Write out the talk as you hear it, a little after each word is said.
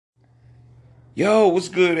Yo, what's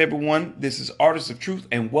good, everyone? This is Artist of Truth,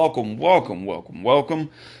 and welcome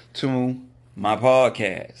to my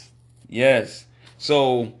podcast. Yes.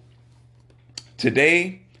 So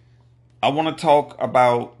today I want to talk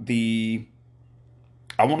about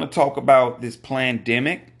this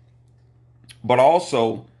pandemic, but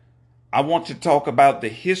also I want to talk about the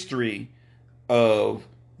history of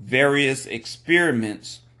various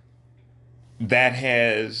experiments that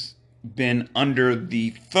has been under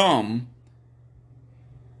the thumb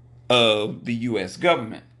of the US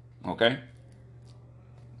government. Okay?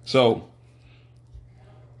 So,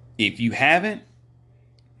 if you haven't,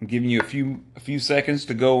 I'm giving you a few seconds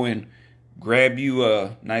to go and grab you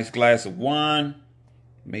a nice glass of wine,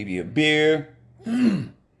 maybe a beer,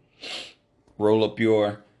 roll up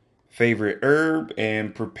your favorite herb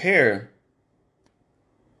and prepare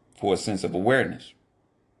for a sense of awareness.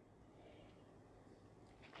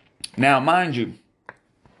 Now, mind you,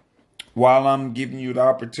 while I'm giving you the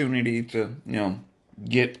opportunity to,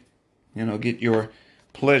 get, get your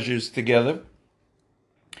pleasures together,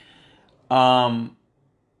 um,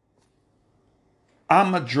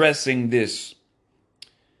 I'm addressing this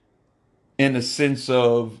in a sense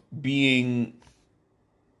of being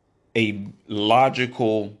a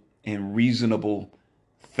logical and reasonable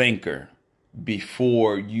thinker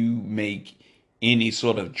before you make any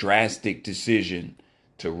sort of drastic decision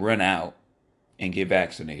to run out and get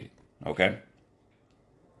vaccinated. Okay?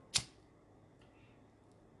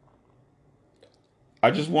 I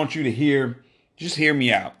just want you to hear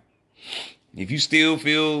me out. If you still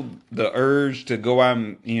feel the urge to go out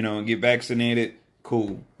and get vaccinated,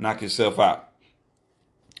 cool, knock yourself out.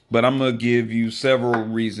 But I'm going to give you several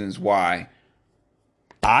reasons why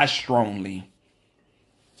I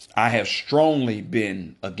have strongly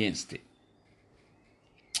been against it.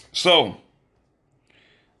 So,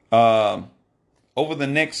 uh, over the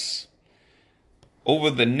next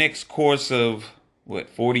course of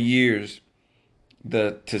 40 years,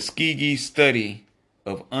 the Tuskegee study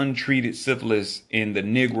of untreated syphilis in the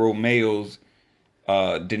Negro males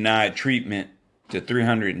denied treatment to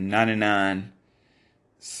 399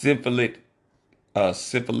 syphilitic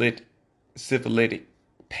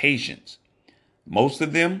patients, most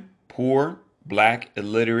of them poor, black,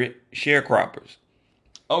 illiterate sharecroppers.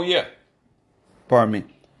 Oh yeah, pardon me.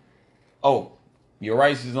 Oh, your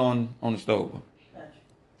rice is on the stove.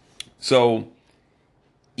 So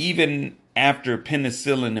even after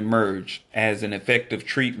penicillin emerged as an effective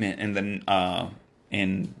treatment in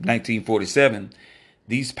 1947,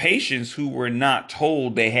 these patients who were not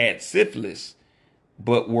told they had syphilis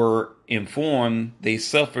but were informed they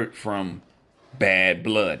suffered from bad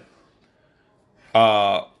blood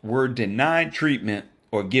were denied treatment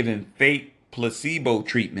or given fake placebo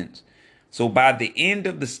treatments. So by the end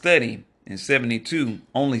of the study in 72,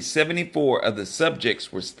 only 74 of the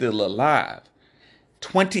subjects were still alive.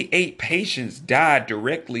 28 patients died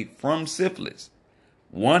directly from syphilis.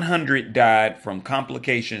 100 died from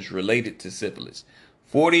complications related to syphilis.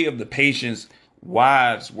 40 of the patients'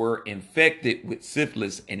 wives were infected with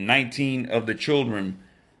syphilis, and 19 of the children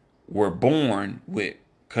were born with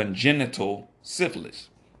congenital syphilis.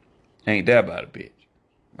 Ain't that about a bitch?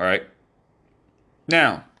 All right.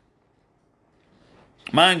 Now,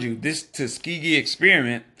 mind you, this Tuskegee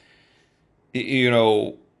experiment,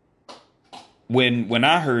 when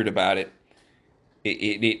I heard about it,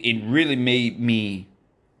 it really made me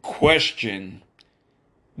question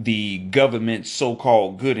the government's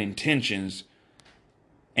so-called good intentions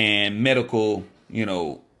and medical,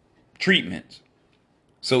 treatments.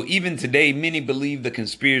 So even today, many believe the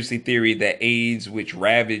conspiracy theory that AIDS, which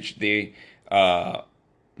ravaged the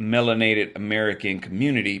melanated American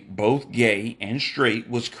community, both gay and straight,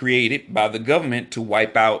 was created by the government to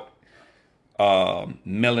wipe out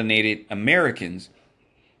melanated Americans.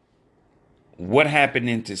 What happened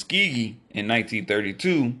in Tuskegee in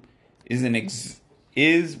 1932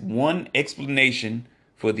 is one explanation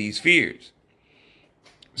for these fears.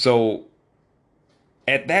 So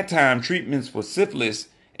at that time, treatments for syphilis,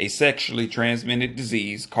 a sexually transmitted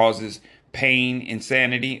disease, causes pain,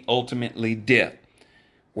 insanity, ultimately death,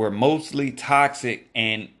 were mostly toxic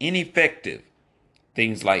and ineffective.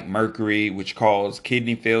 Things like mercury, which cause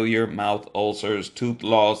kidney failure, mouth ulcers, tooth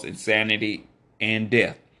loss, insanity, and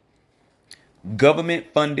death.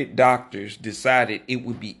 Government-funded doctors decided it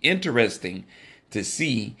would be interesting to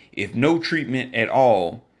see if no treatment at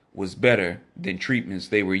all was better than treatments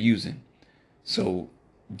they were using. So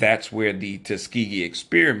that's where the Tuskegee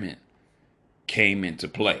experiment came into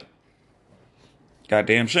play.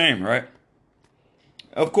 Goddamn shame, right?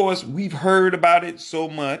 Of course, we've heard about it so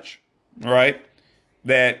much, right,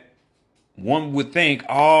 that One would think,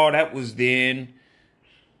 oh, that was then.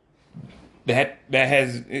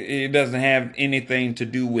 It doesn't have anything to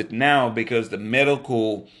do with now, because the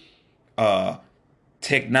medical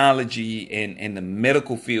technology and the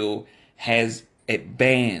medical field has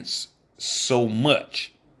advanced so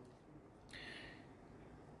much.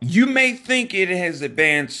 You may think it has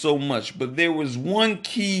advanced so much, but there was one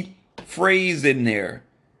key phrase in there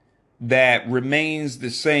that remains the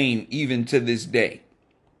same even to this day.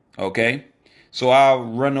 Okay? So I'll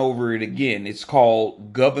run over it again. It's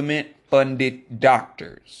called government funded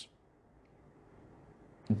doctors.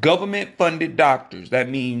 Government funded doctors. That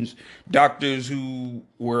means doctors who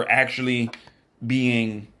were actually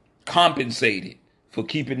being compensated for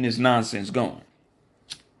keeping this nonsense going.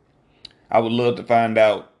 I would love to find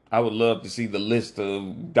out. I would love to see the list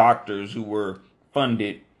of doctors who were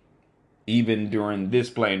funded even during this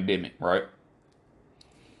pandemic, right?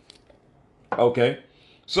 Okay.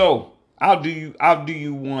 So I'll do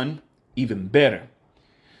you one even better.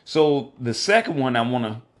 So the second one I want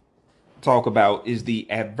to talk about is the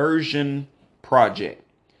Aversion Project.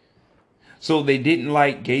 So they didn't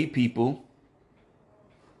like gay people.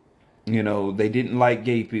 They didn't like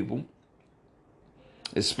gay people,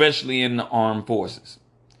 especially in the armed forces.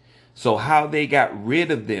 So how they got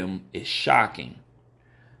rid of them is shocking.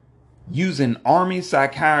 Using army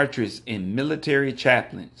psychiatrists and military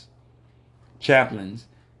chaplains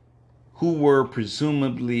who were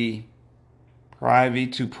presumably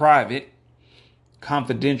private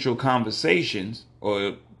confidential conversations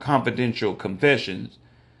or confidential confessions,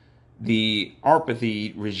 the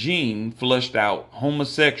apartheid regime flushed out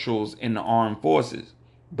homosexuals in the armed forces,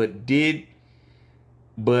 but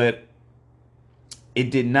it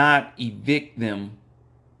did not evict them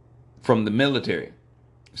from the military.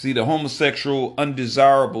 See, the homosexual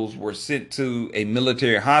undesirables were sent to a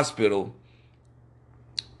military hospital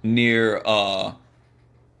near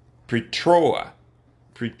Pretoria.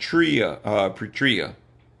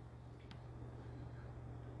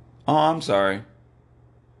 Oh, I'm sorry.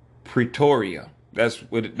 Pretoria.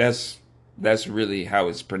 That's really how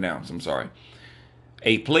it's pronounced. I'm sorry.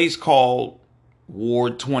 A place called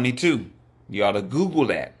Ward 22. You ought to Google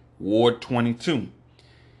that. Ward 22.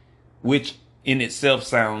 Which in itself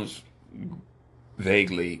sounds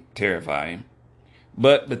vaguely terrifying.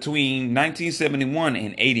 But between 1971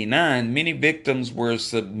 and 89, many victims were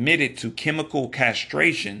submitted to chemical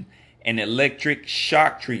castration and electric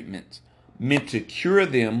shock treatments meant to cure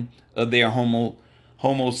them of their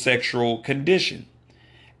homosexual condition.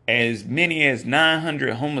 As many as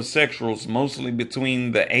 900 homosexuals, mostly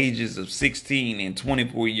between the ages of 16 and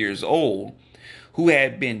 24 years old, who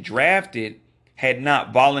had been drafted, had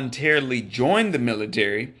not voluntarily joined the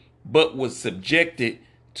military, but was subjected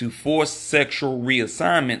to forced sexual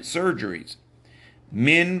reassignment surgeries.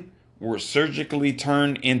 Men were surgically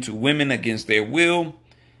turned into women against their will,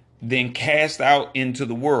 then cast out into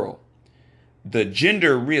the world. The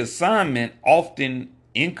gender reassignment, often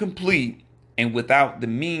incomplete and without the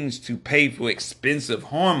means to pay for expensive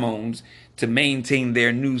hormones to maintain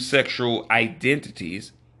their new sexual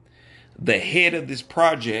identities. The head of this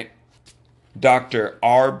project, Dr.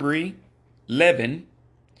 Aubrey Levin,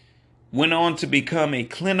 went on to become a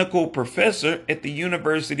clinical professor at the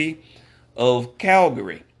University of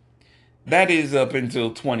Calgary. That is up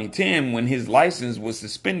until 2010, when his license was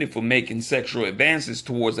suspended for making sexual advances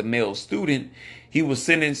towards a male student. He was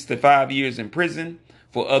sentenced to 5 years in prison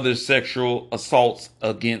for other sexual assaults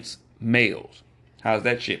against males. How's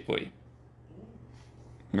that shit for you?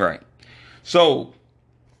 Right. So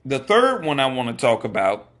the third one I want to talk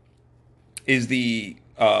about is the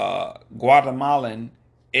Guatemalan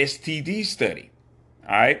STD study.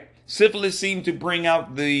 All right. Syphilis seemed to bring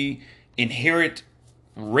out the inherent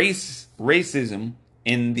racism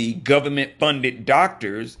in the government-funded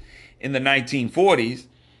doctors in the 1940s.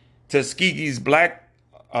 Tuskegee's black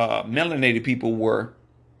melanated people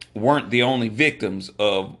weren't the only victims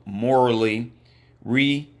of morally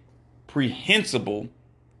reprehensible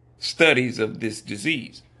studies of this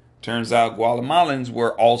disease. Turns out Guatemalans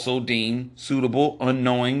were also deemed suitable,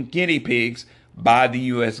 unknowing guinea pigs by the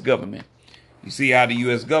U.S. government. You see how the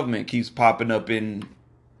U.S. government keeps popping up in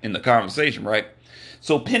the conversation, right?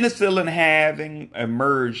 So penicillin having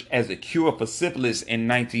emerged as a cure for syphilis in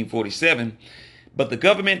 1947, but the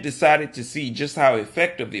government decided to see just how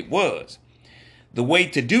effective it was. The way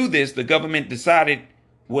to do this, the government decided,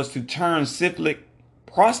 was to turn syphilitic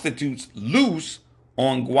prostitutes loose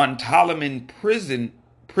on Guantanamo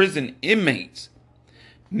prison inmates,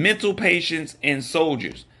 mental patients, and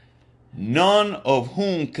soldiers, none of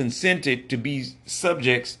whom consented to be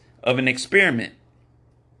subjects of an experiment.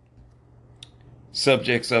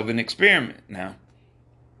 subjects of an experiment. Now,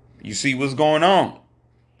 you see what's going on.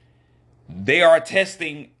 They're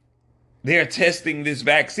testing this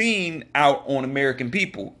vaccine out on American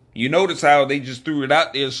people. You notice how they just threw it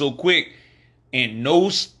out there so quick, and no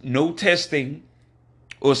testing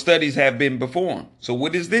or studies have been performed. So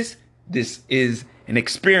what is this? This is an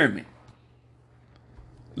experiment.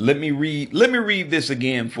 Let me read this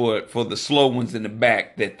again for the slow ones in the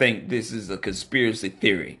back that think this is a conspiracy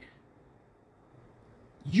theory.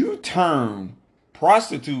 You turn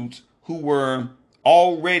prostitutes who were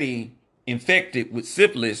already infected with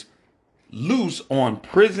syphilis loose on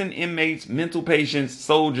prison inmates, mental patients,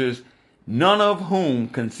 soldiers, none of whom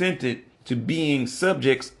consented to being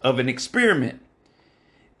subjects of an experiment.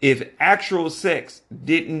 If actual sex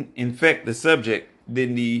didn't infect the subject,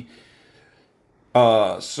 then the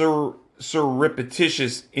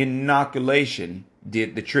surreptitious inoculation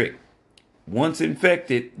did the trick. Once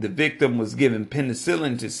infected, the victim was given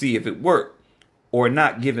penicillin to see if it worked, or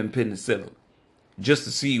not given penicillin, just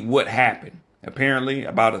to see what happened. Apparently,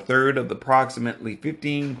 about a third of the approximately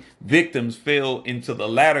 15 victims fell into the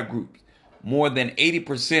latter groups. More than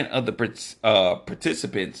 80% of the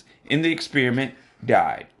participants in the experiment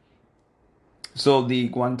died. So the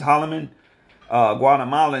Guatemalan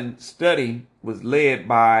study was led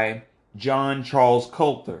by John Charles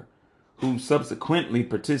Coulter, who subsequently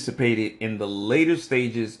participated in the later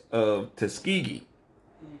stages of Tuskegee.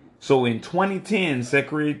 So in 2010,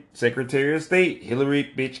 Secretary of State Hillary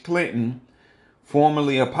Clinton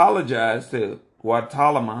formally apologized to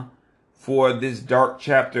Guatemala for this dark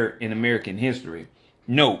chapter in American history.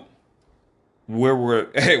 Note,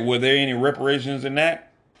 were there any reparations in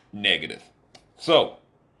that? Negative. So,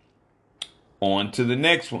 on to the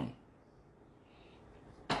next one.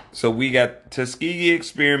 So we got Tuskegee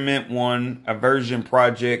Experiment 1, Aversion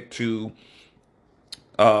Project 2,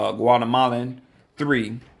 Guatemalan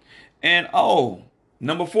 3, and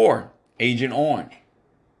number 4, Agent Orange.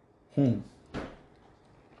 All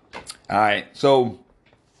right, so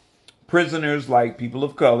prisoners, like people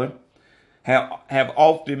of color, have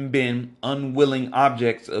often been unwilling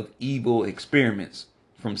objects of evil experiments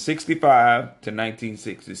from 65 to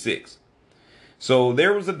 1966. So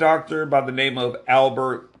there was a doctor by the name of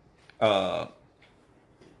Albert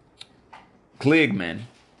Kligman,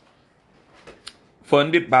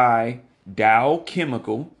 funded by Dow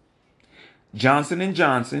Chemical, Johnson &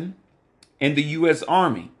 Johnson, and the U.S.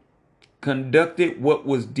 Army, conducted what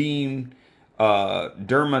was deemed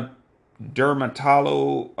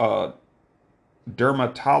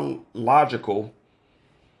dermatological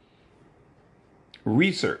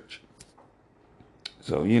research.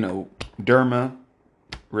 So, derma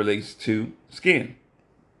relates to skin.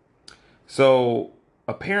 So,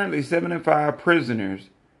 apparently 75 prisoners,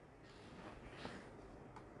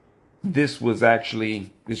 this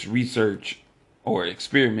research or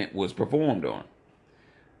experiment was performed on.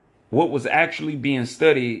 What was actually being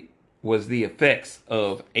studied was the effects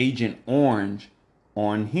of Agent Orange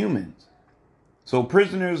on humans. So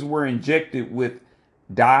prisoners were injected with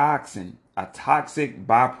dioxin, a toxic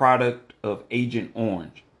byproduct of Agent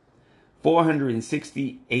Orange,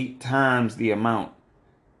 468 times the amount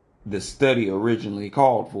the study originally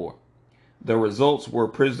called for. The results were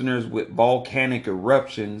prisoners with volcanic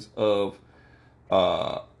eruptions of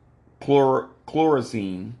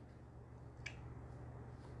chlorosine,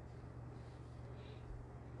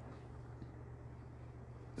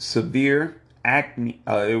 severe acne.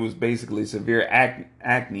 It was basically severe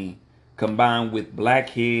acne combined with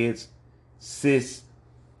blackheads, cysts,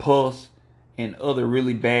 pus, and other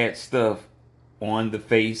really bad stuff on the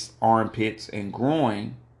face, armpits, and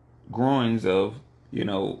groins of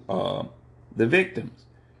the victims.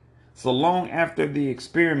 So long after the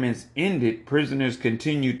experiments ended, prisoners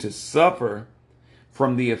continued to suffer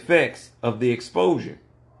from the effects of the exposure.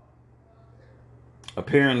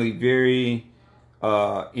 Apparently very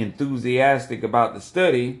enthusiastic about the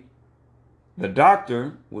study, the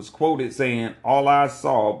doctor was quoted saying, "All I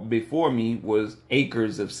saw before me was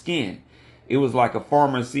acres of skin. It was like a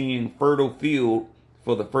farmer seeing fertile field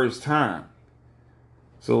for the first time."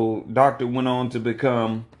 So doctor went on to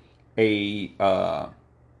become a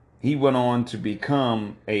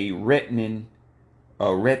retin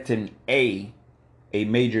A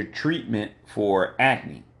major treatment for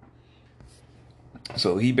acne.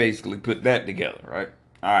 So he basically put that together, right?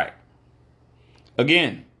 All right.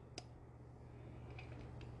 Again,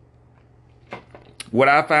 what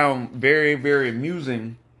I found very, very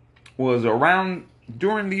amusing was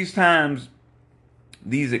during these times,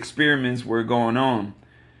 these experiments were going on.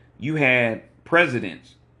 You had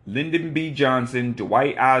presidents, Lyndon B. Johnson,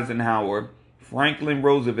 Dwight Eisenhower, Franklin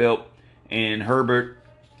Roosevelt, and Herbert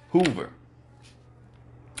Hoover.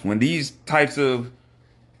 When these types of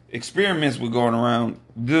experiments were going around,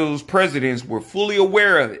 those presidents were fully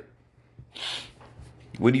aware of it.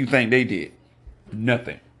 What do you think they did?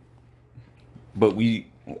 Nothing. But we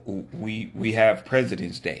have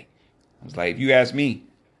President's Day. I was like, if you ask me,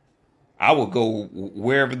 I would go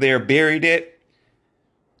wherever they're buried at,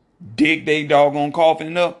 dig they doggone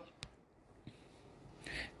coffin up,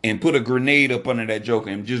 and put a grenade up under that joker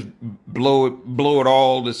and just blow it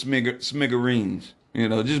all to smithereens. You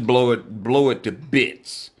know, just blow it to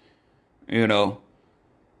bits. You know,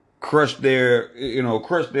 crush their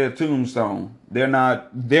tombstone. They're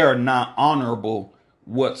not honorable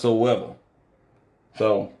whatsoever.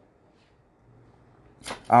 So,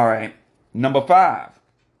 all right. Number 5,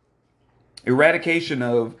 eradication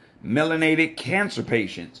of melanated cancer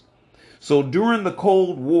patients. So during the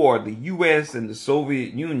Cold War, the U.S. and the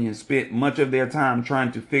Soviet Union spent much of their time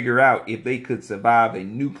trying to figure out if they could survive a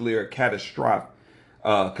nuclear catastrophe.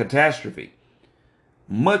 How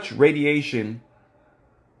much radiation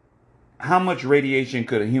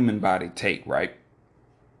could a human body take, right?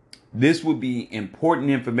 This would be important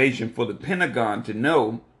information for the Pentagon to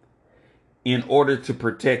know in order to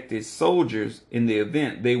protect its soldiers in the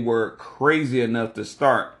event they were crazy enough to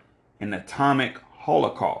start an atomic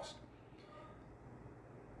holocaust.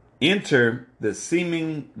 Enter the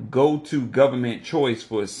seeming go-to government choice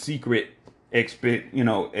for secret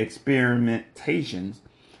experimentations,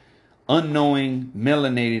 unknowing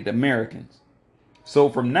melanated Americans. So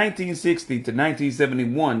from 1960 to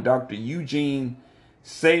 1971, Dr. Eugene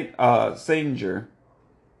Sanger,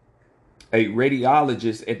 a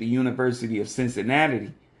radiologist at the University of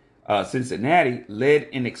Cincinnati, led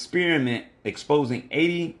an experiment exposing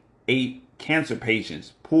 88 cancer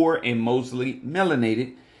patients, poor and mostly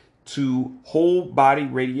melanated, to whole body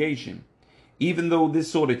radiation. Even though this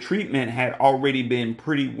sort of treatment had already been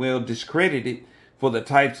pretty well discredited for the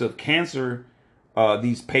types of cancer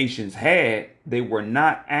these patients had, they were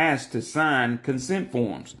not asked to sign consent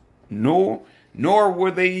forms, nor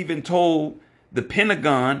were they even told the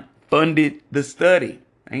Pentagon funded the study.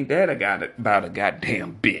 Ain't that about a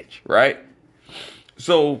goddamn bitch, right?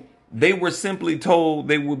 So they were simply told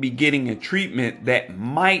they would be getting a treatment that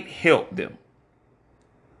might help them.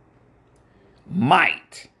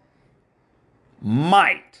 Might.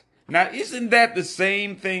 Now, isn't that the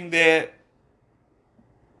same thing that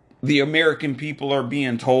the American people are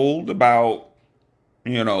being told about,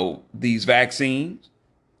 these vaccines?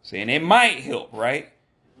 Saying it might help, right?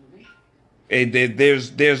 And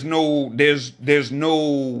there's no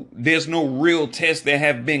real tests that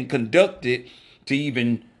have been conducted to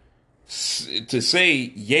even to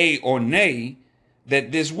say yay or nay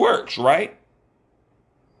that this works, right?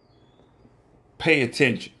 Pay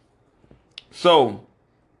attention. So,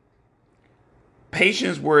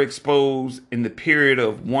 patients were exposed in the period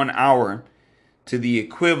of 1 hour to the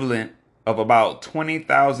equivalent of about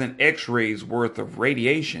 20,000 x-rays worth of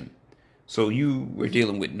radiation. So you were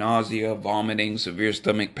dealing with nausea, vomiting, severe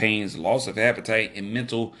stomach pains, loss of appetite, and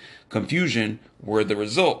mental confusion were the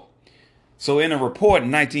result. So in a report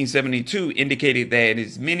in 1972 indicated that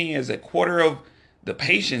as many as a quarter of the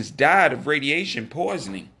patients died of radiation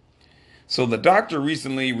poisoning. So the doctor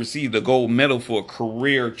recently received a gold medal for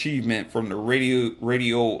career achievement from the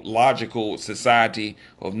Radiological Society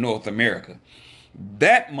of North America.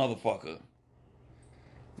 That motherfucker,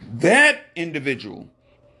 that individual,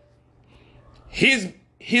 his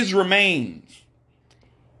remains,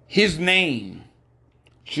 his name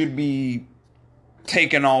should be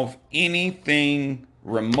taken off anything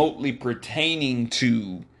remotely pertaining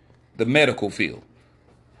to the medical field.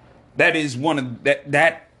 That is one of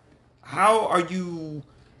that. How are you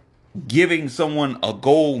giving someone a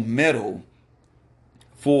gold medal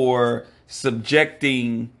for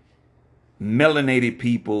subjecting melanated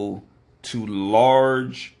people to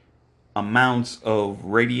large amounts of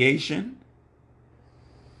radiation?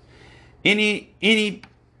 Anything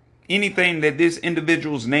that this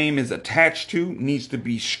individual's name is attached to needs to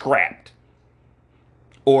be scrapped,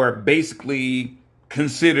 or basically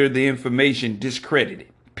consider the information discredited,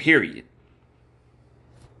 period.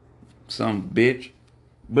 Some bitch.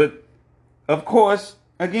 But of course,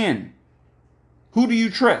 again, who do you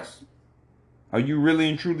trust? Are you really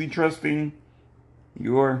and truly trusting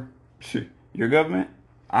your government?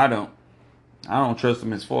 I don't trust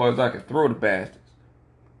them as far as I can throw the bastards.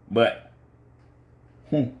 But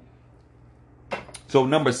so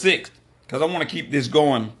number 6, because I want to keep this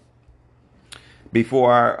going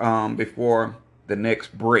before the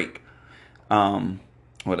next break. The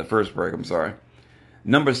first break, I'm sorry.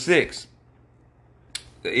 Number 6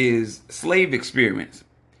 is slave experiments.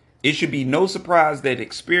 It should be no surprise that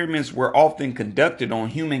experiments were often conducted on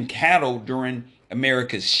human cattle during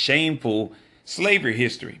America's shameful slavery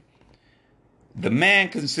history. The man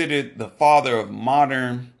considered the father of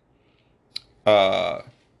modern uh,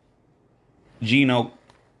 gynecology,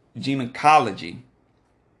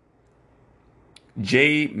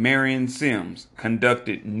 J. Marion Sims,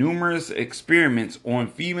 conducted numerous experiments on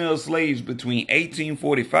female slaves between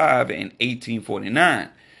 1845 and 1849.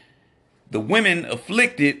 The women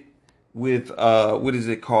afflicted with what is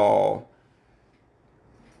it called?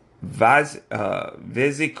 Vesical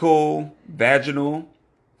vaginal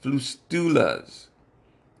flustulas,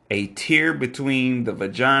 a tear between the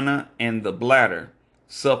vagina and the bladder,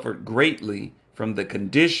 suffered greatly from the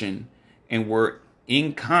condition and were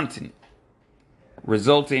incontinent,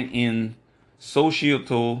 resulting in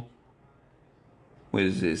societal,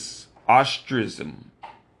 ostracism.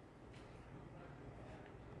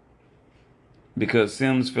 Because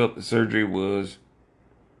Sims felt the surgery was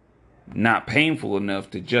not painful enough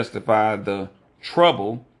to justify the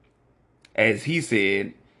trouble, as he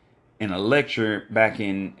said in a lecture back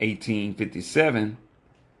in 1857,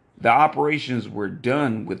 the operations were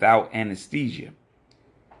done without anesthesia.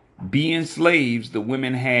 Being slaves, the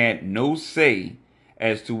women had no say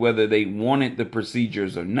as to whether they wanted the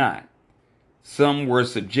procedures or not. Some were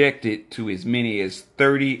subjected to as many as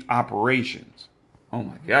 30 operations. Oh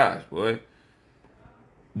my gosh, boy.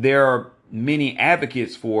 There are many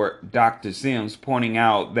advocates for Dr. Sims, pointing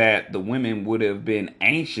out that the women would have been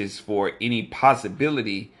anxious for any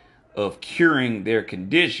possibility of curing their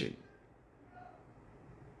condition.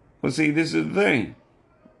 Well, see, this is the thing.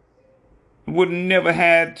 Wouldn't have never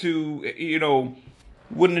had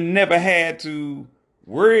to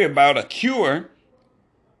worry about a cure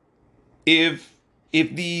if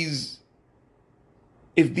these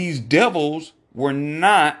devils were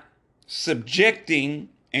not subjecting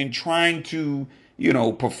and trying to,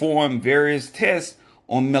 perform various tests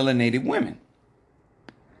on melanated women.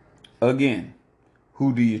 Again,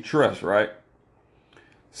 who do you trust, right?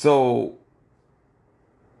 So,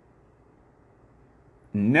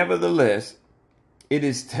 nevertheless, it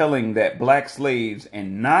is telling that black slaves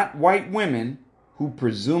and not white women, who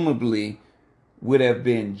presumably would have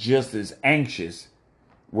been just as anxious,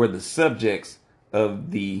 were the subjects of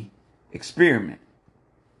the experiment.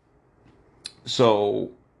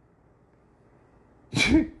 So,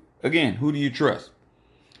 again, who do you trust?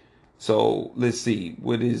 So let's see.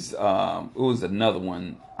 What is it was another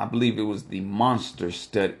one. I believe it was the monster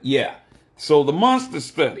study. Yeah. So the monster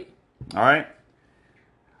study. All right.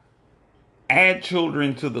 Add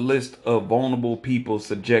children to the list of vulnerable people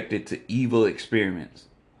subjected to evil experiments.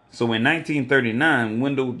 So in 1939,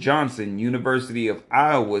 Wendell Johnson, University of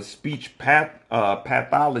Iowa speech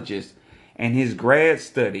pathologist, and his grad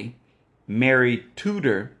study, Mary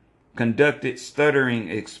Tudor, conducted stuttering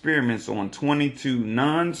experiments on 22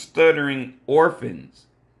 non-stuttering orphans.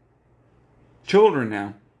 Children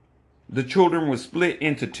now. The children were split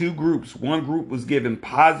into two groups. One group was given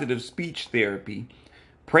positive speech therapy,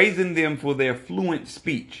 praising them for their fluent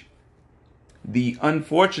speech. The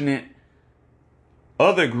unfortunate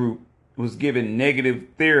other group was given negative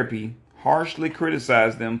therapy, harshly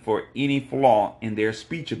criticized them for any flaw in their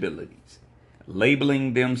speech abilities,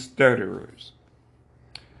 labeling them stutterers.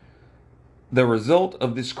 The result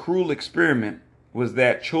of this cruel experiment was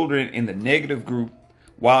that children in the negative group,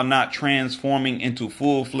 while not transforming into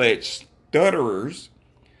full-fledged stutterers,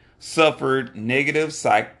 suffered negative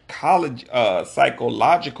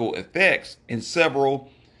psychological effects, and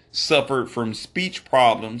several suffered from speech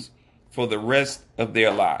problems for the rest of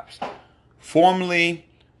their lives. Formerly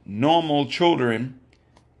normal children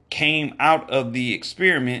came out of the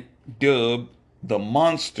experiment dubbed the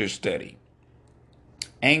monster study,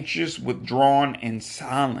 anxious, withdrawn, and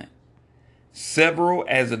silent. Several,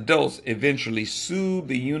 as adults, eventually sued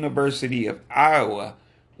the University of Iowa,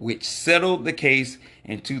 which settled the case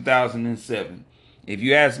in 2007. If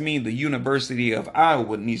you ask me, the University of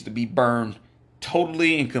Iowa needs to be burned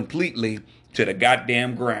totally and completely to the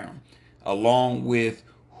goddamn ground, along with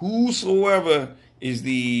whosoever is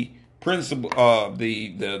the principal, what do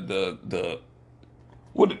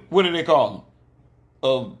they call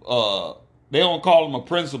him? They don't call him a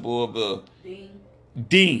principal of the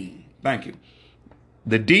dean. Thank you.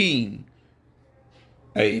 The dean.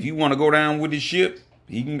 Hey, if you want to go down with his ship,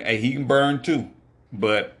 he can burn too.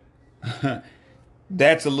 But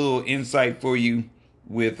that's a little insight for you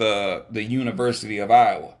with the University of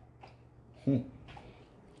Iowa.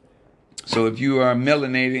 So if you are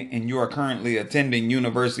melanated and you are currently attending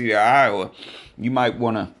University of Iowa, you might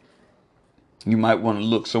want to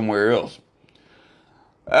look somewhere else.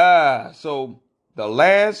 So the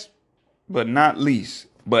last but not least,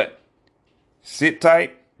 but sit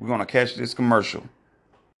tight. We're going to catch this commercial.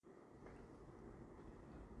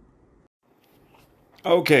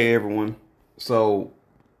 Okay, everyone. So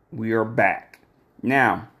we are back.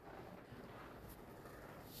 Now,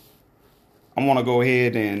 I want to go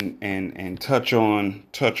ahead and touch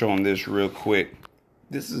on this real quick.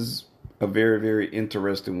 This is a very, very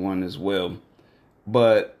interesting one as well.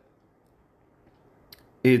 But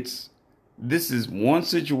this is one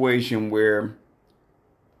situation where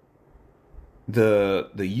the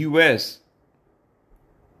US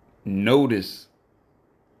noticed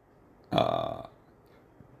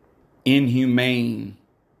inhumane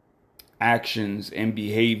actions and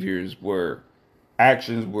behaviors were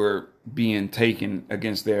being taken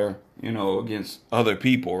against against other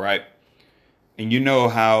people, right? And you know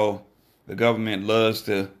how the government loves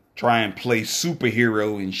to try and play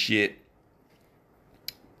superhero and shit.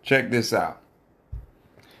 Check this out.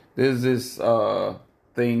 There's this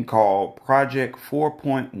thing called Project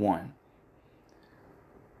 4.1.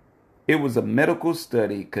 It was a medical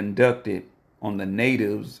study conducted on the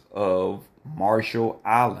natives of Marshall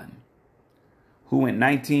Island, who in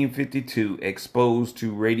 1952 exposed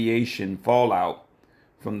to radiation fallout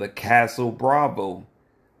from the Castle Bravo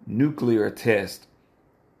nuclear test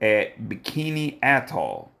at Bikini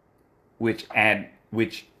Atoll, which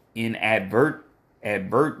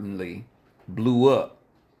inadvertently blew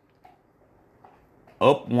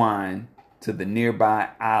upwind to the nearby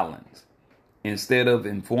islands. Instead of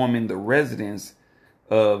informing the residents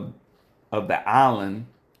of the island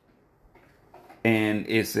and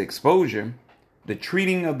its exposure, the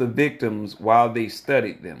treating of the victims while they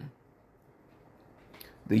studied them.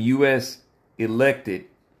 The U.S. elected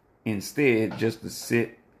instead just to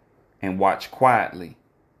sit and watch quietly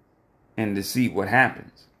and to see what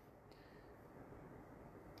happens.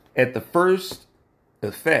 At first, the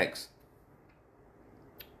effects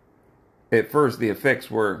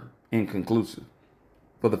were inconclusive.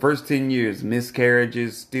 For the first 10 years,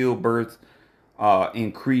 miscarriages, stillbirths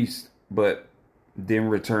increased, but then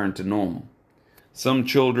returned to normal. Some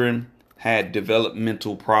children had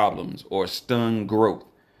developmental problems or stunned growth,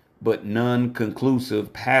 but none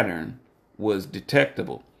conclusive pattern was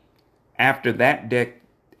detectable. After that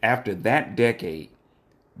decade,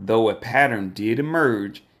 though a pattern did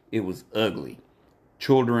emerge, it was ugly.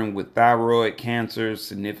 Children with thyroid cancer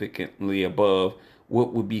significantly above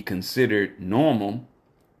what would be considered normal.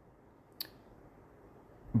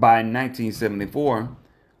 By 1974,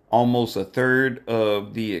 almost a third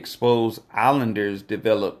of the exposed islanders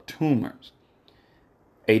developed tumors.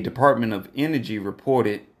 A Department of Energy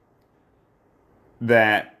reported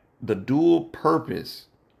that the dual purpose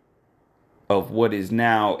of what is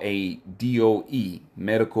now a DOE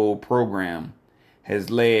medical program has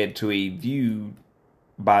led to a view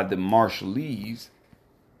by the Marshallese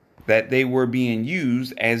that they were being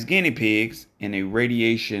used as guinea pigs in a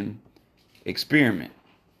radiation experiment.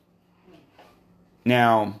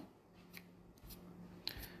 Now,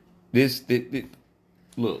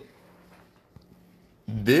 look,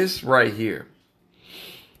 this right here,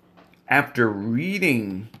 after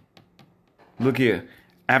reading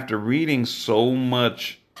so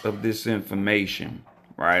much of this information,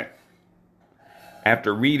 right?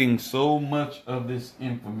 After reading so much of this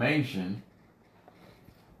information,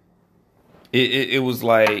 it was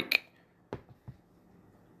like,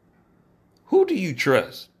 who do you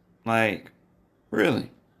trust? Like,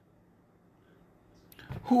 really?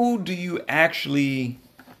 Who do you actually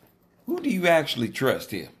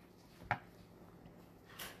trust here?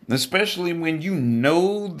 Especially when you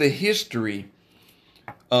know the history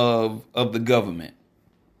of the government.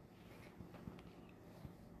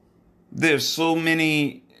 There's so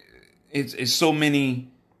many, it's so many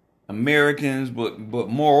Americans, but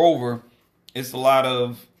moreover, it's a lot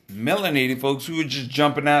of melanated folks who are just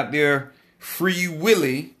jumping out there free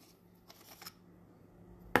willy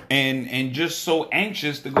and just so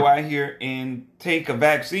anxious to go out here and take a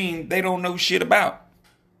vaccine they don't know shit about.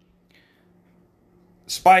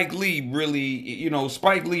 Spike Lee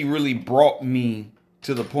really brought me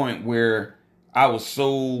to the point where I was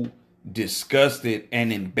so disgusted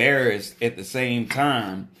and embarrassed at the same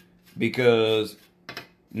time, because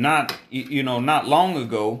not long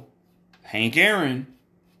ago, Hank Aaron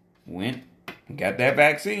went and got that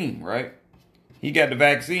vaccine, right? He got the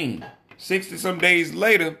vaccine. 60 some days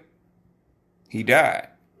later, he died.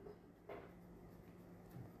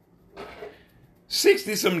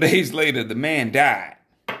 60 some days later, the man died.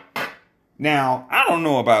 Now, I don't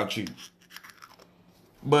know about you,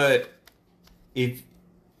 but if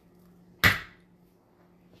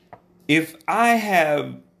I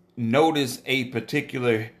have notice a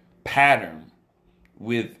particular pattern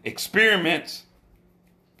with experiments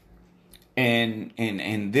and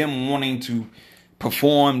them wanting to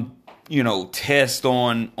perform, tests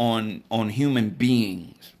on human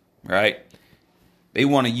beings, right? They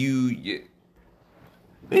want to use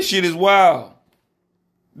this shit is wild.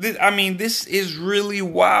 This is really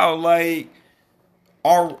wild. Like,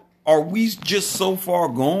 are we just so far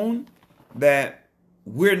gone that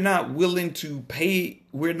we're not willing to pay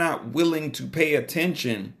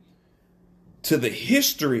attention to the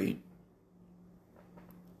history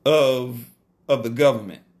of the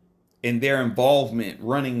government and their involvement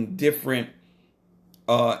running different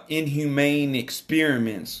inhumane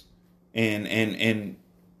experiments, and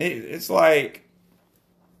it's like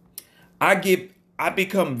I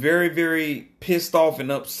become very, very pissed off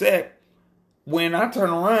and upset when I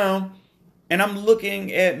turn around and I'm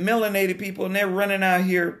looking at melanated people and they're running out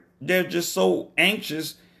here. They're just so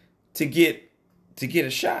anxious to get a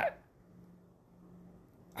shot.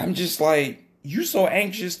 I'm just like, you're so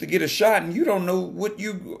anxious to get a shot and you don't know what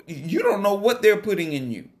they're putting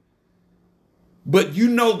in you. But you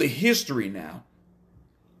know the history now.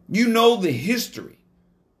 You know the history.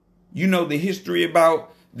 You know the history about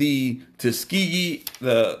the Tuskegee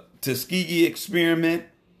experiment,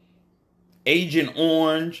 Agent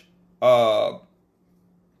Orange,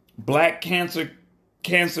 black cancer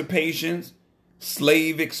patients,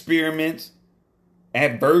 slave experiments,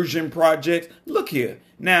 aversion projects. Look here.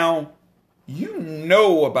 Now, you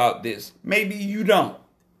know about this. Maybe you don't.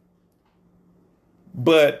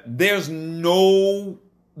 But there's no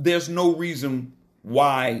reason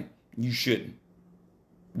why you shouldn't.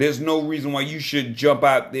 There's no reason why you should jump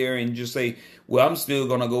out there and just say, well, I'm still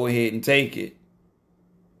going to go ahead and take it.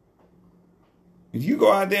 If you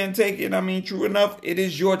go out there and take it, true enough, it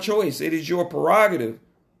is your choice. It is your prerogative.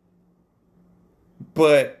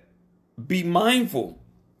 But be mindful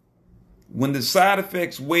when the side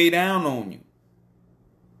effects weigh down on you.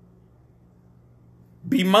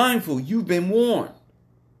 Be mindful. You've been warned.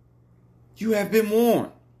 You have been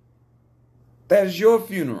warned. That is your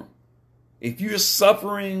funeral. If you're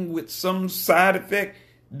suffering with some side effect,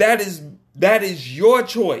 that is your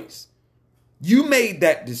choice. You made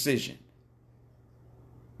that decision.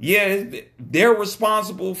 Yeah, they're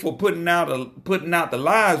responsible for putting out the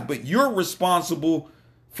lies, but you're responsible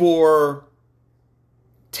for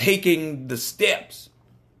taking the steps.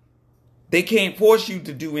 They can't force you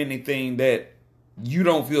to do anything that you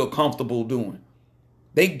don't feel comfortable doing.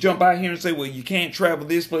 They jump out here and say, well, you can't travel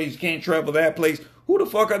this place, you can't travel that place. Who the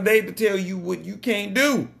fuck are they to tell you what you can't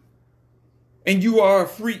do? And you are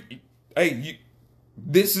free. Hey,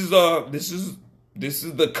 this is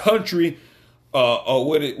the country.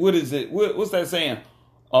 What is it? What's that saying?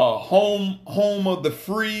 Home of the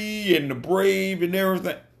free and the brave and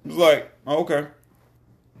everything. It's like, okay,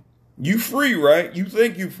 you free, right? You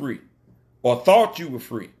think you free, or thought you were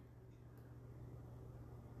free.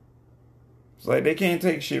 It's like they can't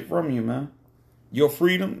take shit from you, man. Your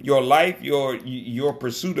freedom, your life, your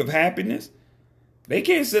pursuit of happiness. They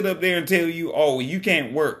can't sit up there and tell you, oh, well, you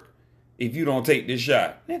can't work if you don't take this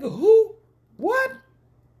shot. Nigga, who? What?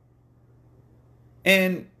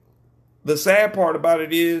 And the sad part about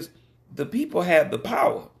it is the people have the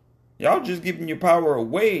power. Y'all just giving your power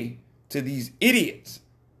away to these idiots.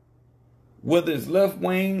 Whether it's left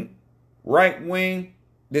wing, right wing,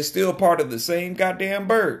 they're still part of the same goddamn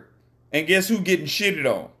bird. And guess who getting shitted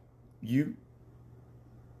on?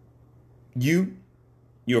 You,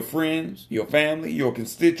 your friends, your family, your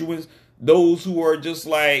constituents, those who are just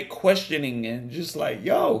like questioning and just like,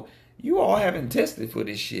 yo, you all haven't tested for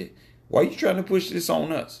this shit. Why are you trying to push this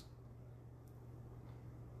on us?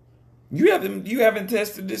 You haven't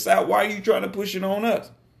tested this out. Why are you trying to push it on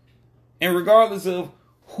us? And regardless of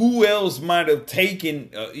who else might have taken,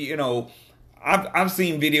 I've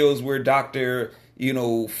seen videos where Dr.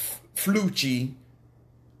 Flucci,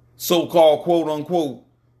 so-called quote unquote,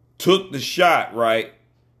 took the shot, right?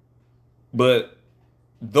 But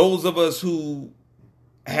those of us who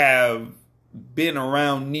have been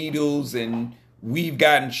around needles and we've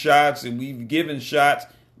gotten shots and we've given shots,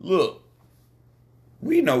 look,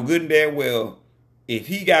 we know good and damn well if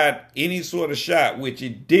he got any sort of shot, which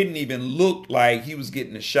it didn't even look like he was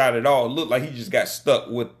getting a shot at all. It looked like he just got stuck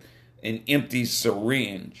with an empty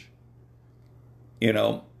syringe.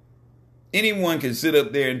 Anyone can sit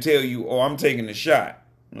up there and tell you, oh, I'm taking a shot.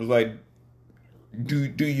 I was like,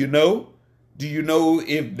 do you know? Do you know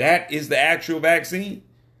if that is the actual vaccine?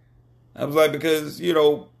 I was like, because,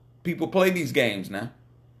 people play these games now.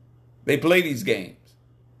 They play these games.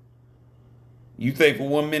 You think for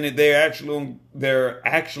 1 minute they're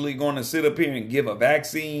actually going to sit up here and give a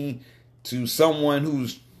vaccine to someone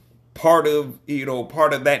who's part of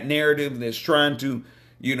that narrative that's trying to,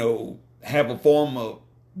 have a form of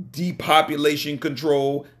depopulation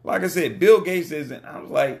control. Like I said, Bill Gates isn't. I was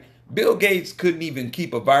like, Bill Gates couldn't even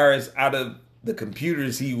keep a virus out of the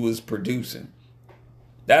computers he was producing.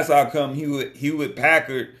 That's how come Hewlett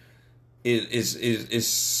Packard is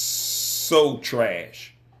so trash.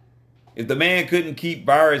 If the man couldn't keep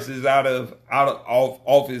viruses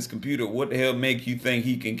off his computer, what the hell make you think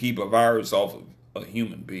he can keep a virus off of a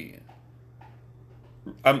human being?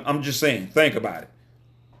 I'm just saying, think about it.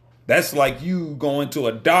 That's like you going to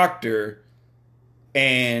a doctor,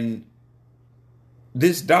 and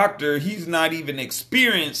this doctor, he's not even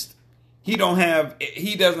experienced. He doesn't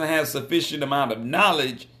have sufficient amount of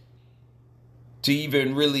knowledge to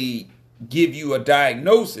even really give you a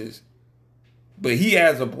diagnosis, but he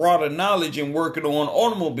has a broader knowledge in working on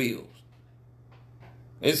automobiles.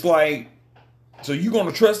 It's like, so you're going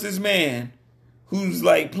to trust this man who's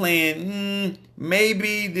like playing,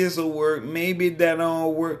 maybe this will work, maybe that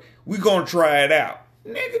don't work. We're going to try it out.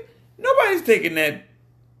 Nigga, nobody's taking that.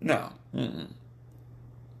 No.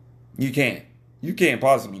 You can't. You can't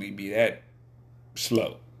possibly be that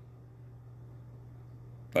slow.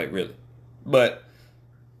 Like, really. But,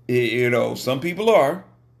 some people are.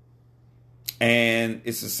 And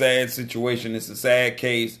it's a sad situation. It's a sad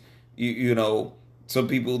case. Some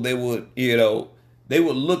people, they would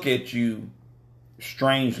look at you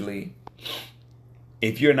strangely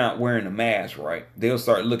if you're not wearing a mask, right? They'll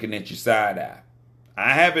start looking at you side eye.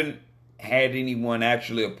 I haven't had anyone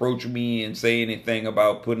actually approach me and say anything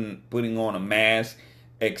about putting on a mask,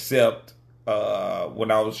 except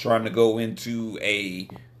when I was trying to go into a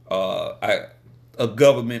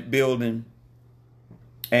government building,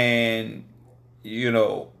 and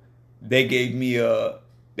they gave me a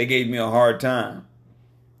hard time.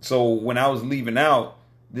 So when I was leaving out,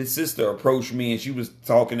 this sister approached me and she was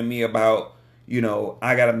talking to me about,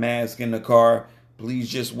 I got a mask in the car. Please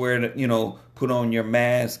just wear it, put on your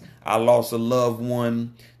mask. I lost a loved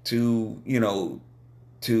one to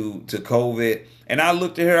COVID. And I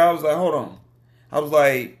looked at her, I was like, hold on. I was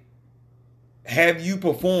like, have you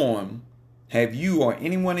or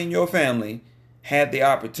anyone in your family had the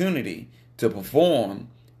opportunity to perform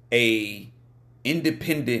a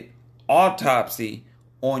independent autopsy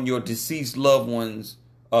on your deceased loved one's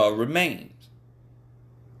remains?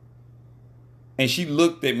 And she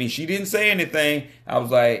looked at me. She didn't say anything. I was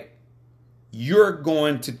like, you're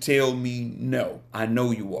going to tell me no. I know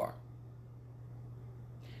you are.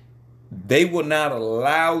 They will not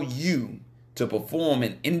allow you to perform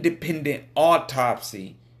an independent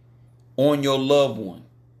autopsy on your loved one.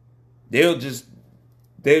 They'll just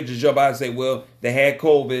jump out and say, well, they had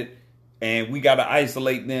COVID and we got to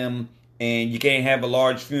isolate them, and you can't have a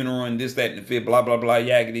large funeral and this, that, and the fifth, blah, blah, blah,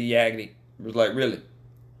 yaggity, yaggity. It was like, really?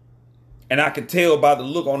 And I could tell by the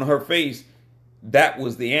look on her face, that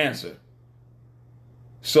was the answer.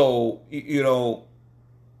 So, you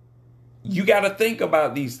got to think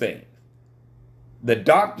about these things. A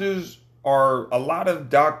lot of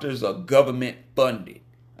doctors are government funded.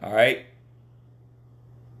 All right.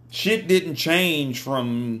 Shit didn't change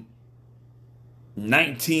from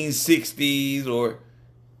 1960s, or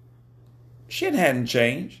shit hadn't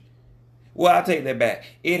changed. Well, I'll take that back.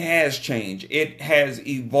 It has changed. It has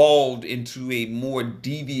evolved into a more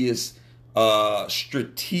devious,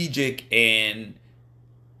 strategic, and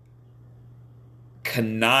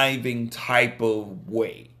conniving type of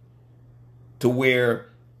way, to where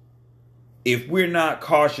if we're not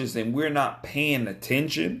cautious and we're not paying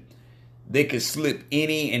attention, they could slip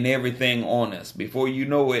any and everything on us. Before you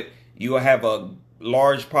know it, you'll have a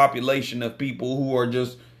large population of people who are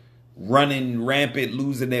just running rampant,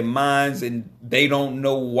 losing their minds, and they don't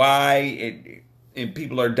know why, and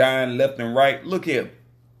people are dying left and right. Look here.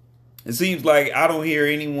 It seems like I don't hear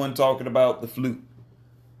anyone talking about the flu.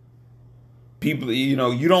 People, you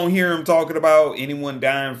don't hear them talking about anyone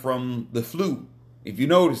dying from the flu. If you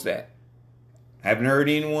notice that. I haven't heard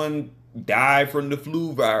anyone die from the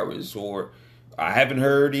flu virus, or I haven't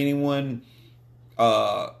heard anyone,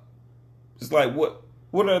 it's like, what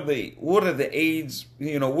are the AIDS,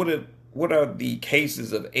 what are the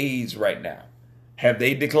cases of AIDS right now? Have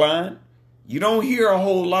they declined? You don't hear a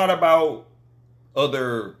whole lot about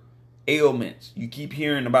other ailments. You keep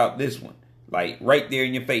hearing about this one, like right there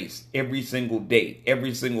in your face every single day.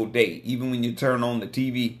 Even when you turn on the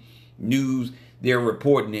TV news, they're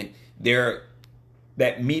reporting it.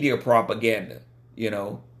 That media propaganda,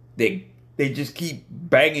 they just keep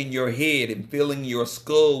banging your head and filling your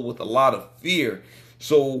skull with a lot of fear.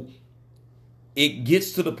 So it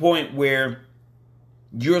gets to the point where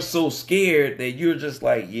you're so scared that you're just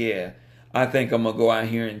like, yeah, I think I'm going to go out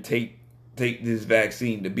here and take this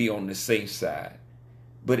vaccine to be on the safe side.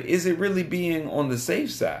 But is it really being on the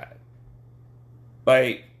safe side?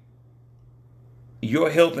 Like, your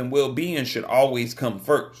health and well-being should always come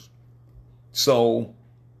first. So,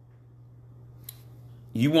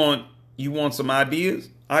 you want some ideas?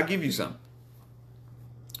 I'll give you some.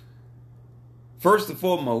 First and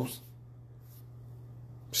foremost,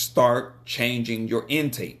 start changing your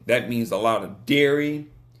intake. That means a lot of dairy,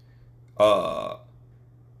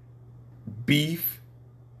 beef,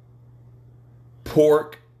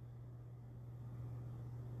 pork,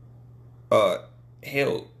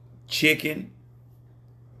 chicken.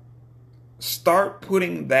 Start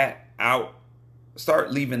putting that out.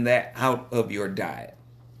 Start leaving that out of your diet.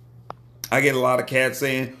 I get a lot of cats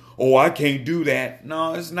saying, oh, I can't do that.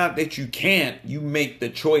 No, it's not that you can't. You make the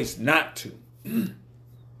choice not to.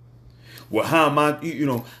 Well, how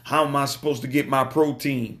am I supposed to get my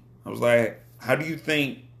protein? I was like, how do you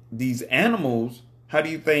think these animals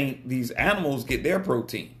get their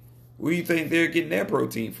protein? Where do you think they're getting their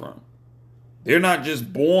protein from? They're not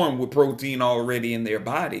just born with protein already in their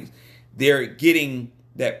bodies. They're getting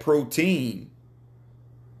that protein.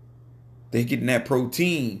 They're getting that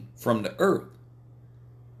protein from the earth.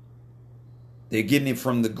 They're getting it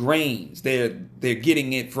from the grains. They're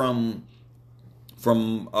getting it from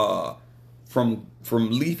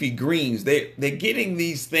leafy greens. They're getting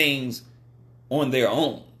these things on their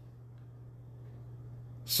own.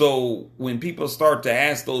 So when people start to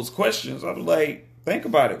ask those questions, I'm like, think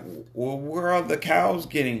about it. Well, where are the cows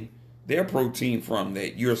getting their protein from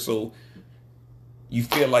that you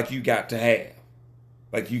feel like you got to have?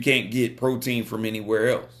 Like you can't get protein from anywhere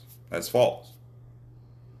else. That's false.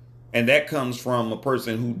 And that comes from a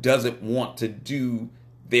person who doesn't want to do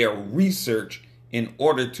their research in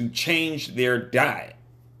order to change their diet.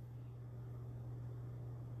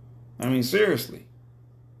 I mean, seriously,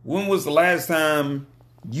 when was the last time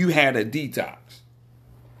you had a detox?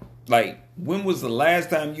 Like, when was the last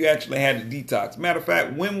time you actually had a detox? Matter of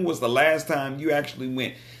fact, when was the last time you actually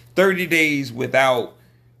went 30 days without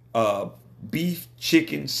beef,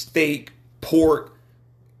 chicken, steak, pork,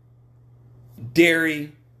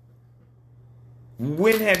 dairy?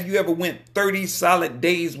 When have you ever went 30 solid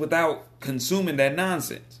days without consuming that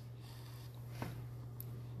nonsense?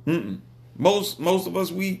 Most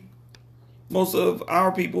of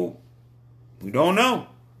our people, we don't know.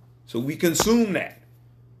 So we consume that.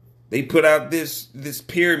 They put out this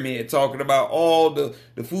pyramid talking about all the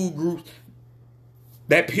food groups.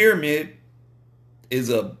 That pyramid is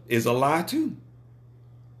a lie too.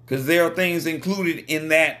 Because there are things included in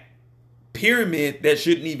that pyramid that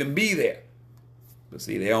shouldn't even be there. But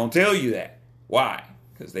see, they don't tell you that. Why?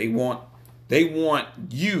 Because they want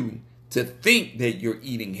you to think that you're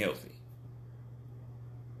eating healthy.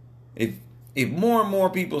 If more and more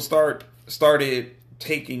people started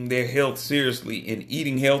taking their health seriously and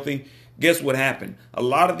eating healthy, guess what happened? A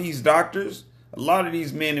lot of these doctors, a lot of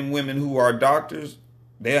these men and women who are doctors,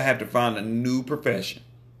 they'll have to find a new profession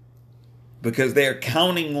because they're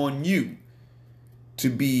counting on you to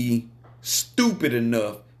be stupid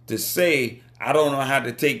enough to say, I don't know how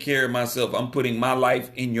to take care of myself. I'm putting my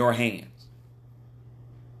life in your hands.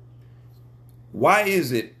 Why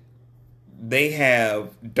is it they have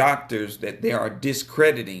doctors that they are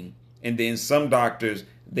discrediting and then some doctors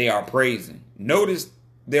they are praising? Notice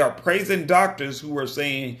they are praising doctors who are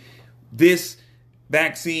saying this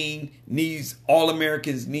vaccine all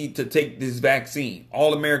Americans need to take this vaccine.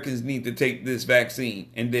 All Americans need to take this vaccine.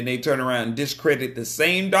 And then they turn around and discredit the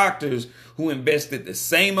same doctors who invested the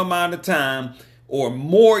same amount of time or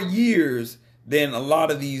more years than a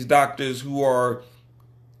lot of these doctors who are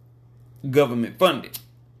government funded.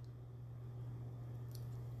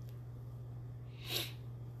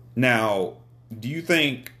 Now, do you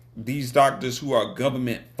think these doctors who are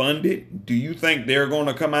government funded, do you think they're going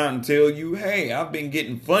to come out and tell you, hey, I've been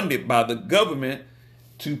getting funded by the government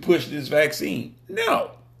to push this vaccine?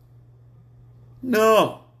 No.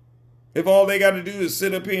 If all they got to do is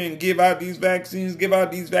sit up here and give out these vaccines,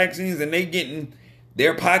 and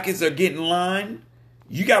their pockets are getting lined,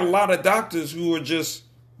 you got a lot of doctors who are just,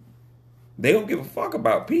 they don't give a fuck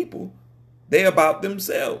about people. They're about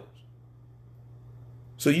themselves.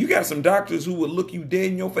 So you got some doctors who will look you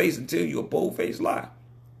dead in your face and tell you a bold-faced lie.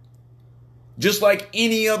 Just like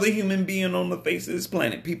any other human being on the face of this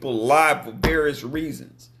planet, people lie for various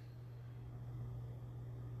reasons.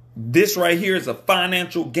 This right here is a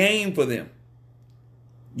financial gain for them.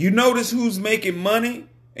 You notice who's making money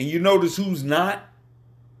and you notice who's not?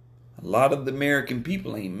 A lot of the American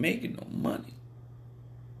people ain't making no money.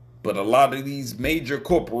 But a lot of these major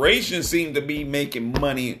corporations seem to be making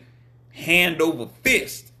money hand over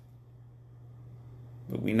fist.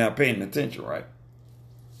 But we're not paying attention, right?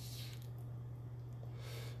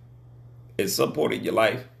 At some point in your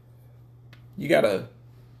life, you gotta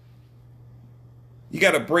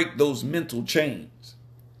break those mental chains.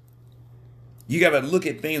 You gotta look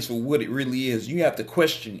at things for what it really is. You have to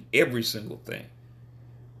question every single thing.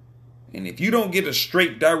 And if you don't get a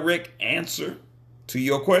straight, direct answer to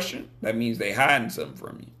your question, that means they're hiding something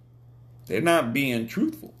from you. They're not being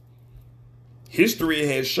truthful. History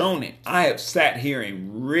has shown it. I have sat here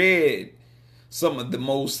and read some of the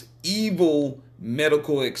most evil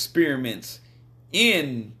medical experiments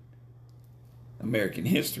in American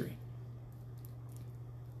history.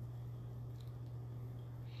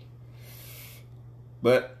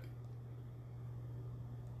 But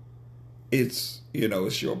it's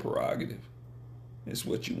your prerogative. It's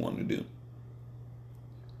what you want to do.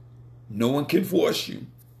 No one can force you.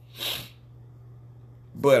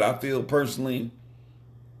 But I feel personally,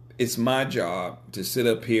 it's my job to sit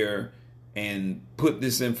up here and put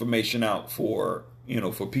this information out for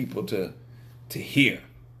people to hear.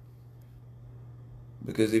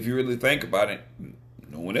 Because if you really think about it,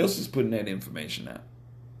 no one else is putting that information out.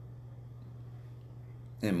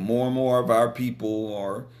 And more of our people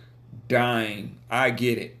are dying. I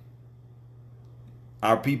get it.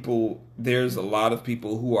 Our people, there's a lot of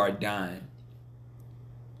people who are dying.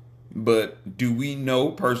 But do we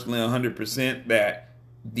know personally 100% that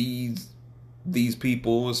these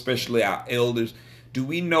people, especially our elders, do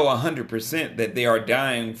we know 100% that they are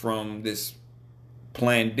dying from this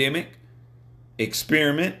pandemic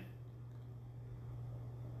experiment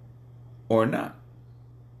or not?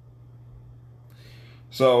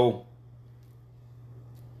 So,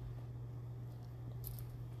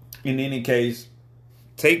 in any case,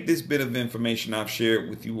 take this bit of information I've shared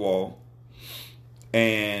with you all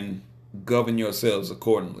and govern yourselves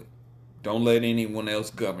accordingly. Don't let anyone else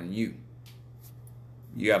govern you.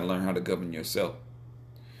 You got to learn how to govern yourself.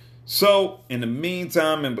 So, in the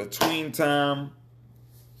meantime, in between time,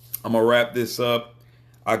 I'm going to wrap this up.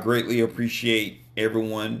 I greatly appreciate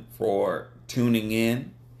everyone for tuning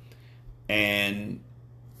in and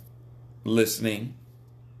listening.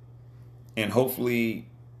 And hopefully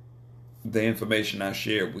the information I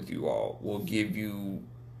shared with you all will give you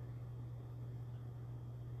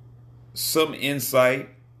some insight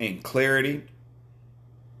and clarity.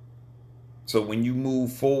 So when you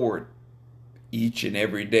move forward each and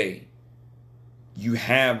every day, you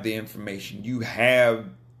have the information. You have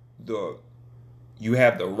the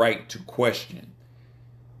right to question.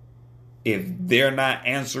 If they're not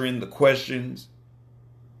answering the questions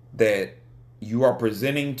that you are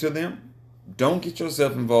presenting to them, don't get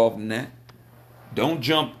yourself involved in that. Don't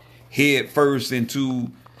jump head first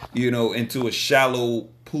into a shallow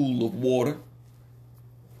pool of water.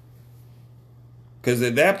 Because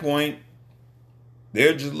at that point,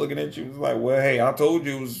 they're just looking at you like, well, hey, I told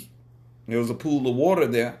you there was a pool of water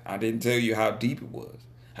there. I didn't tell you how deep it was.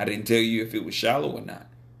 I didn't tell you if it was shallow or not.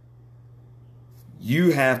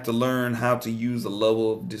 You have to learn how to use a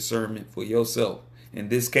level of discernment for yourself. In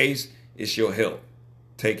this case, it's your health.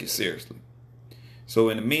 Take it seriously. So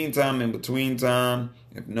in the meantime, in between time,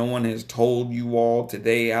 if no one has told you all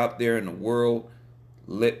today out there in the world,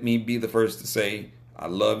 let me be the first to say, I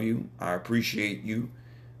love you. I appreciate you.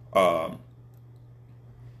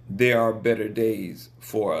 There are better days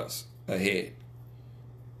for us ahead.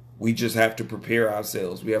 We just have to prepare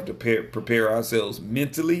ourselves. We have to prepare ourselves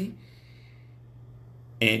mentally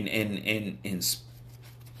and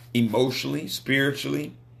emotionally,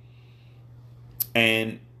 spiritually,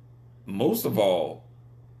 and most of all,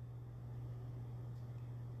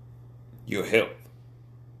 your health.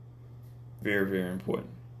 Very, very important.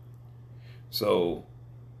 So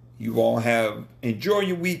you all enjoy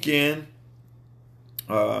your weekend.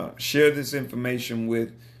 Share this information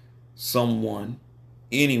with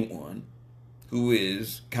anyone who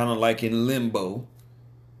is kind of like in limbo.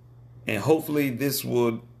 And hopefully this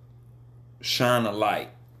would shine a light,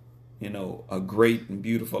 a great and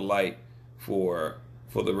beautiful light for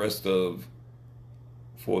the rest of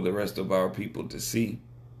our people to see.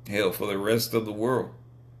 Hell, for the rest of the world.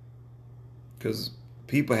 Because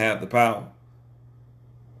people have the power.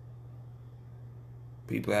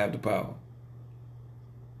 People have the power.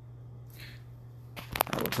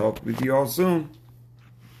 I will talk with you all soon.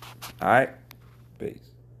 All right. Peace.